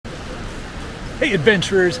Hey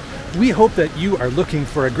adventurers, we hope that you are looking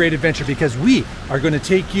for a great adventure because we are going to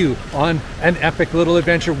take you on an epic little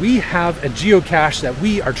adventure. We have a geocache that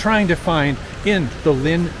we are trying to find in the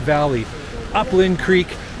Lynn Valley, up Lynn Creek,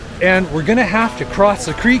 and we're going to have to cross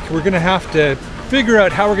the creek. We're going to have to figure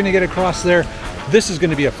out how we're going to get across there. This is going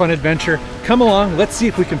to be a fun adventure. Come along, let's see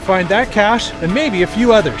if we can find that cache and maybe a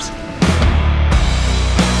few others.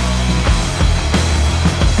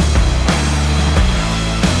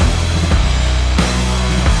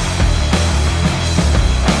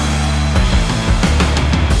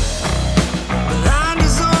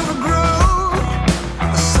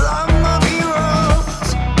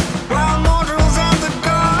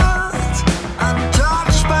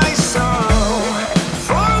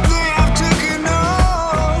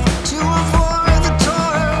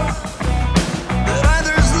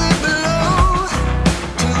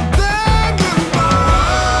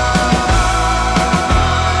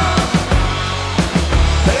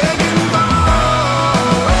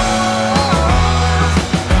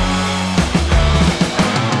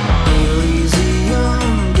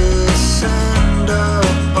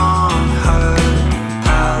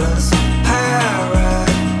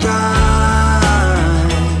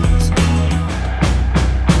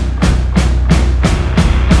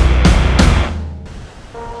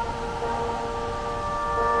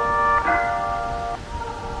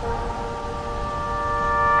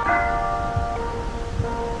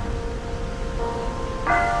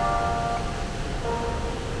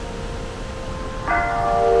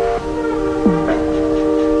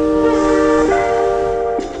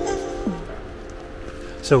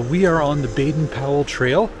 So we are on the Baden-Powell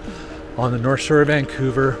Trail on the north shore of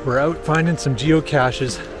Vancouver. We're out finding some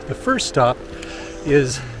geocaches. The first stop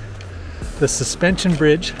is the suspension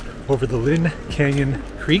bridge over the Lynn Canyon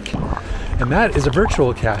Creek, and that is a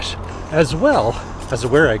virtual cache as well as a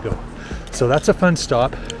Where I Go. So that's a fun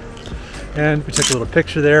stop, and we took a little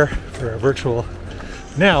picture there for a virtual.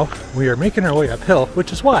 Now we are making our way uphill,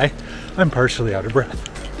 which is why I'm partially out of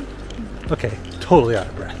breath. Okay, totally out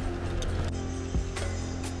of breath.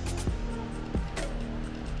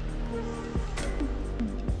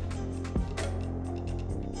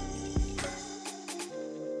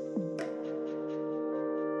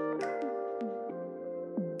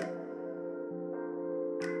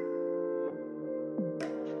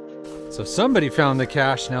 So somebody found the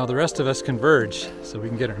cache, now the rest of us converge so we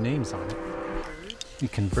can get our names on it. We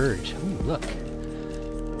converge. Ooh, look.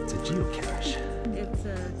 It's a geocache. It's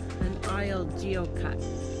an aisle geocut.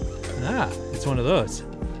 Ah, it's one of those.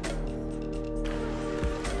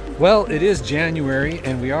 Well, it is January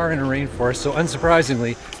and we are in a rainforest, so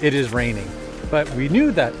unsurprisingly, it is raining. But we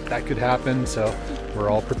knew that that could happen, so we're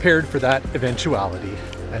all prepared for that eventuality,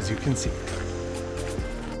 as you can see.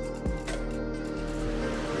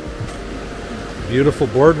 Beautiful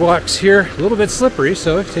boardwalks here, a little bit slippery,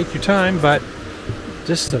 so take your time, but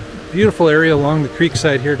just a beautiful area along the creek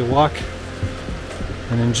side here to walk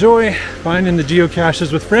and enjoy finding the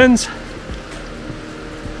geocaches with friends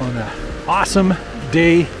on an awesome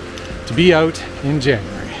day to be out in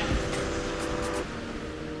January.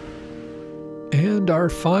 And our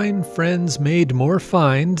fine friends made more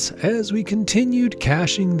finds as we continued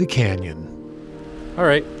caching the canyon. All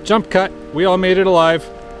right, jump cut. We all made it alive.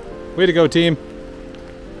 Way to go, team.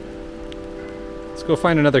 Let's go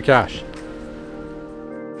find another cache. All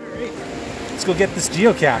right, let's go get this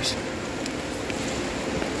geocache.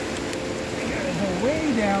 We gotta go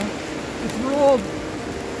way down. It's rolled.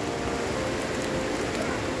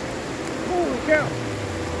 Holy cow.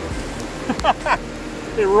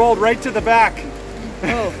 It rolled right to the back.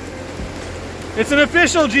 Oh. It's an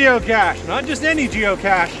official geocache, not just any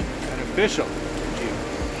geocache, an official geocache.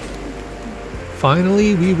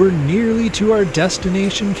 Finally, we were nearly to our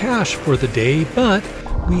destination cache for the day, but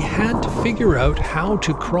we had to figure out how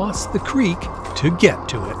to cross the creek to get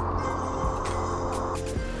to it.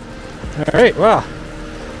 All right, well,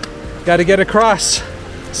 got to get across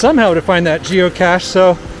somehow to find that geocache,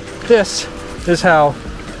 so this is how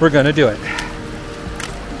we're going to do it.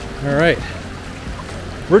 All right,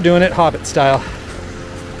 we're doing it Hobbit style.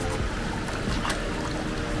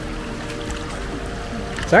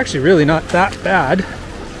 It's actually really not that bad.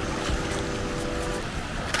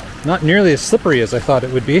 Not nearly as slippery as I thought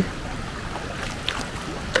it would be.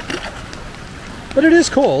 But it is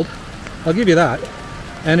cold, I'll give you that.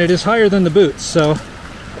 And it is higher than the boots, so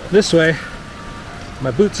this way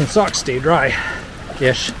my boots and socks stay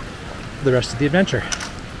dry-ish for the rest of the adventure.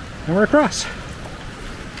 And we're across.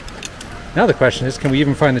 Now the question is, can we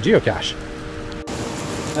even find the geocache?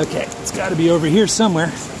 Okay, it's got to be over here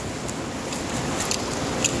somewhere.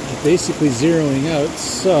 It's basically zeroing out,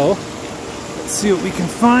 so let's Let's see what we can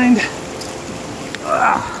find.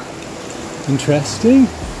 Interesting.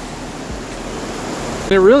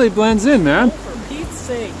 It really blends in, man. Oh, for Pete's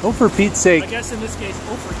sake. Oh, for Pete's sake. I guess in this case,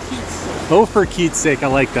 oh, for Pete's sake. Oh, for Keith's sake. I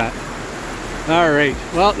like that. All right.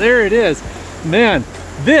 Well, there it is. Man,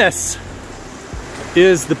 this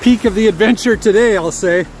is the peak of the adventure today, I'll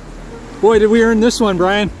say. Boy, did we earn this one,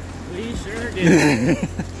 Brian. We sure did.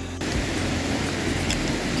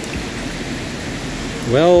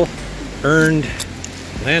 Well earned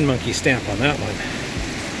LANMonkey stamp on that one.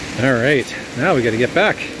 All right, now we got to get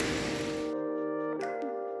back. I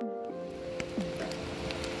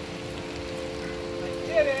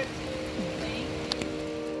did it.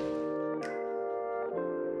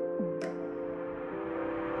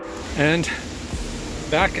 And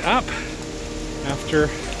back up after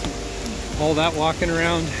all that walking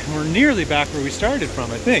around. We're nearly back where we started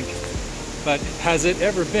from, I think. But has it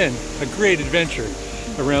ever been a great adventure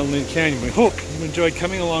around Lynn Canyon? We hope you enjoyed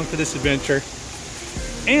coming along for this adventure.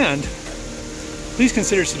 And please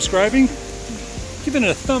consider subscribing, giving it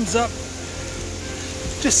a thumbs up.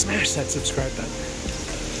 Just smash that subscribe button.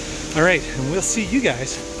 All right, and we'll see you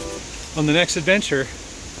guys on the next adventure.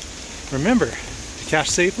 Remember to cache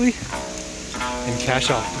safely and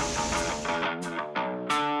cache often.